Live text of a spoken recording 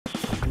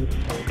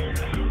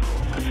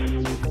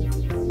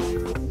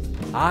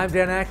I'm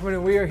Dan Ackerman,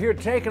 and we are here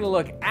taking a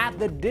look at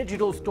the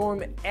Digital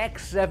Storm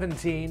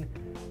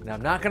X17. Now,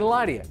 I'm not going to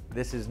lie to you,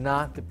 this is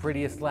not the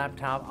prettiest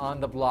laptop on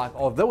the block,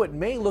 although it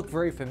may look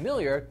very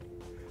familiar,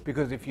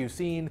 because if you've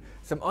seen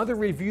some other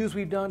reviews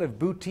we've done of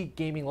boutique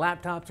gaming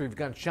laptops, or you've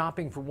gone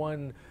shopping for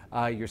one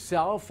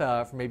yourself,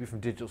 maybe from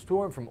Digital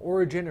Storm, from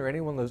Origin, or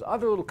any one of those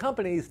other little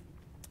companies,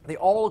 they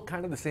all look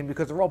kind of the same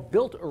because they're all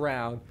built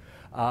around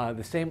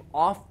the same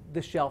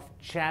off-the-shelf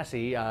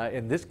chassis,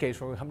 in this case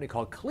from a company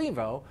called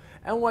Clevo.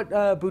 And what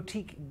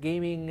boutique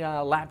gaming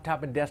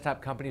laptop and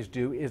desktop companies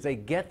do is they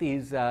get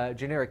these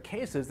generic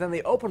cases, then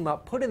they open them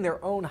up, put in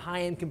their own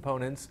high-end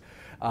components,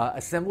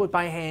 assemble it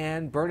by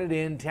hand, burn it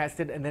in,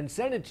 test it, and then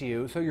send it to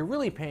you. So you're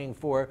really paying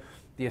for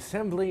the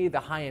assembly, the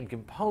high-end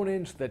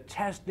components, the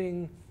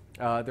testing,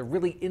 the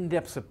really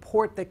in-depth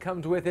support that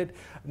comes with it,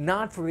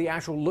 not for the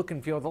actual look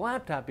and feel of the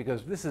laptop,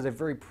 because this is a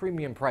very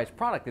premium priced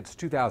product. It's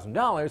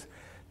 $2,000.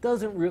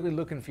 Doesn't really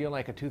look and feel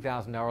like a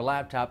 $2,000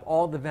 laptop.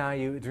 All the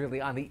value is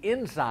really on the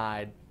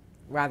inside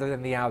rather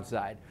than the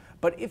outside.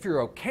 But if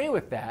you're okay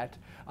with that,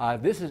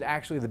 this is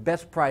actually the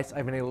best price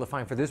I've been able to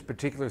find for this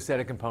particular set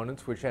of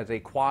components, which has a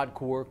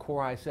quad-core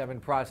Core i7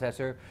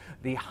 processor,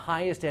 the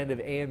highest end of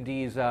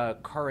AMD's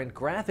current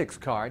graphics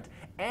cards,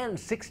 and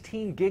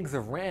 16 gigs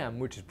of RAM,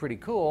 which is pretty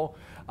cool,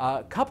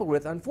 coupled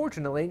with,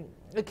 unfortunately,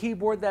 a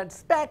keyboard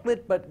that's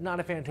backlit, but not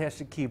a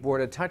fantastic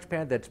keyboard, a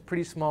touchpad that's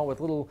pretty small with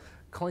little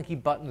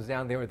clunky buttons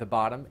down there at the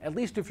bottom. At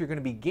least if you're going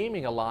to be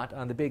gaming a lot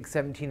on the big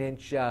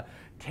 17-inch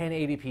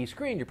 1080p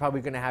screen, you're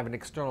probably going to have an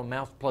external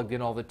mouse plugged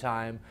in all the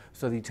time,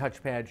 so the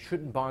touchpad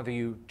shouldn't bother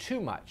you too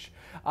much.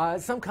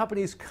 Some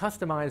companies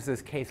customize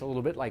this case a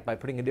little bit, like by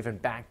putting a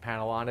different back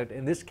panel on it.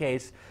 In this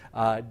case,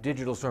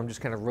 Digital Storm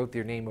just kind of wrote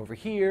their name over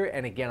here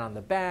and again on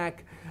the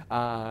back.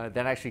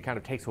 That actually kind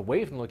of takes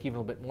away from the look even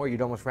a little bit more.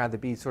 You'd almost rather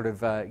be sort of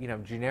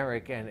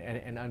generic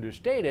and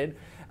understated.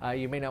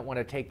 You may not want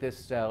to take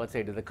this, let's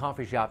say, to the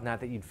coffee shop,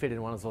 not that you'd fit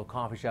in one of those little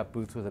coffee shop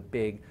booths with a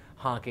big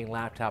honking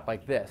laptop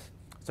like this.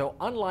 So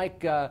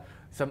unlike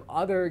some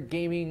other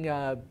gaming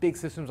big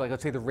systems, like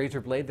let's say the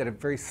Razer Blade that are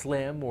very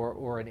slim,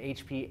 or an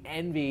HP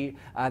Envy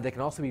that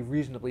can also be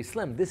reasonably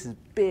slim, this is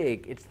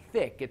big, it's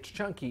thick, it's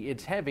chunky,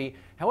 it's heavy.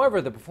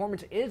 However, the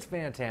performance is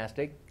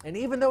fantastic, and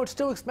even though it's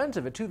still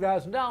expensive at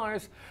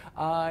 $2,000,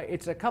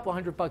 it's a couple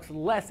 $100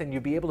 less than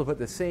you'd be able to put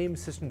the same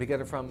system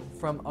together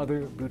from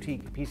other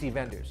boutique PC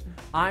vendors.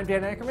 I'm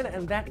Dan Ackerman,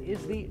 and that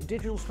is the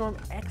Digital Storm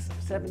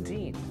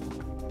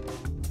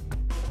X17.